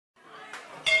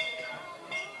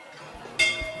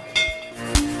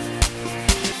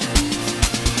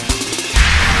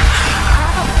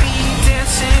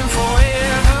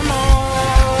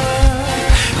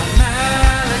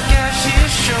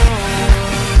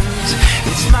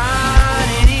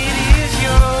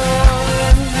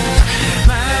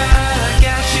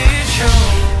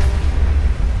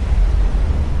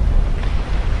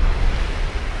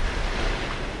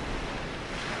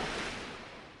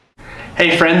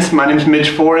Hey friends, my name is Mitch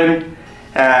Foren.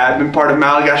 I've been part of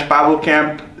Malagash Bible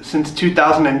Camp since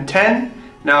 2010.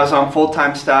 Now I was on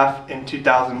full-time staff in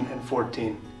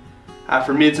 2014.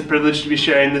 For me, it's a privilege to be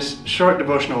sharing this short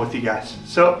devotional with you guys.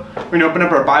 So we're going to open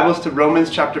up our Bibles to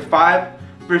Romans chapter 5,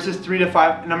 verses 3 to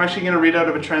 5, and I'm actually going to read out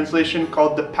of a translation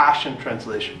called the Passion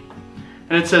Translation.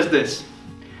 And it says this: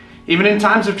 "Even in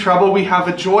times of trouble, we have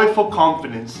a joyful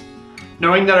confidence,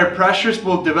 knowing that our pressures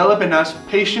will develop in us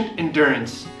patient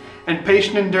endurance. And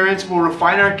patient endurance will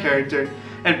refine our character,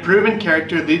 and proven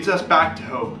character leads us back to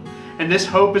hope. And this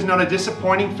hope is not a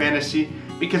disappointing fantasy,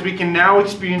 because we can now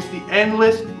experience the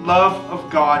endless love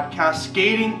of God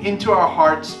cascading into our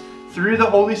hearts through the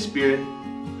Holy Spirit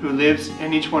who lives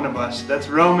in each one of us." That's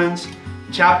Romans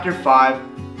chapter 5,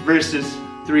 verses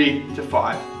 3 to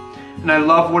 5. And I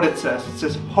love what it says. It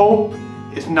says, hope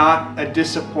is not a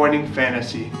disappointing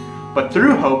fantasy, but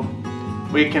through hope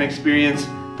we can experience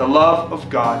the love of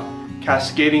God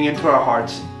cascading into our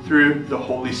hearts through the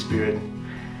Holy Spirit.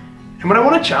 And what I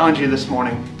want to challenge you this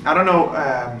morning, I don't know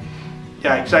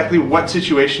exactly what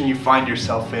situation you find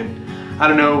yourself in. I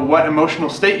don't know what emotional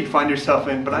state you find yourself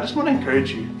in, but I just want to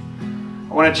encourage you.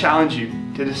 I want to challenge you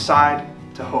to decide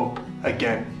to hope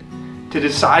again, to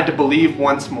decide to believe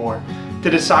once more,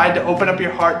 to decide to open up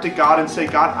your heart to God and say,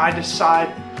 God, I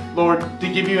decide, Lord, to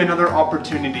give you another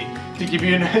opportunity, to give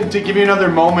you another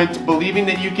moment, believing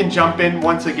that you can jump in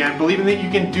once again, believing that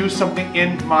you can do something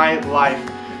in my life,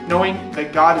 knowing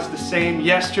that God is the same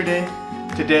yesterday,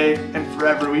 today, and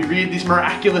forever. We read these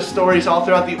miraculous stories all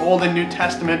throughout the Old and New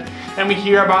Testament, and we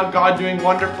hear about God doing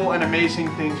wonderful and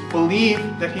amazing things. Believe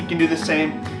that He can do the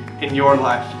same in your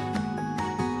life.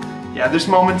 Yeah, there's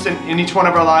moments in each one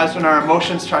of our lives when our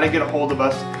emotions try to get a hold of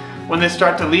us, when they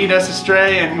start to lead us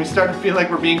astray and we start to feel like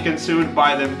we're being consumed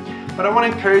by them. But I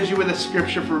want to encourage you with a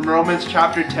scripture from Romans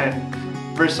chapter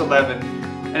 10, verse 11.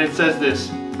 And it says this: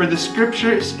 "For the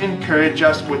scriptures encourage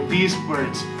us with these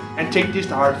words," and take these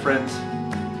to heart, friends: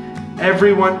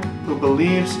 "Everyone who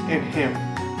believes in Him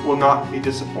will not be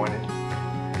disappointed."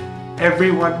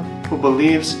 Everyone who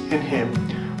believes in Him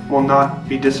will not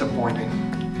be disappointed.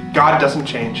 God doesn't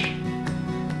change.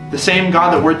 The same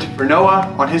God that worked for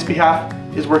Noah on his behalf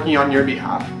is working on your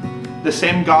behalf. The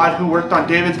same God who worked on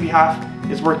David's behalf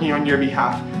is working on your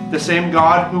behalf. The same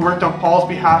God who worked on Paul's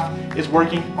behalf is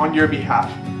working on your behalf.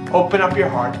 Open up your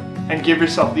heart and give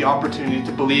yourself the opportunity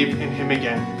to believe in Him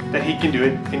again, that He can do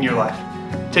it in your life.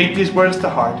 Take these words to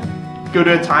heart. Go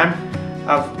to a time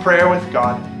of prayer with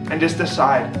God and just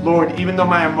decide, Lord, even though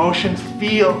my emotions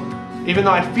even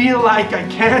though I feel like I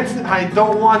can't, I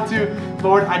don't want to,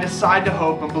 Lord, I decide to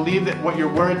hope and believe that what your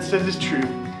word says is true,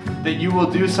 that you will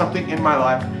do something in my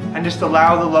life, and just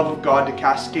allow the love of God to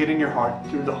cascade in your heart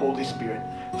through the Holy Spirit.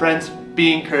 Friends,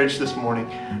 be encouraged this morning.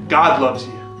 God loves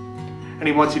you, and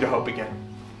He wants you to hope again.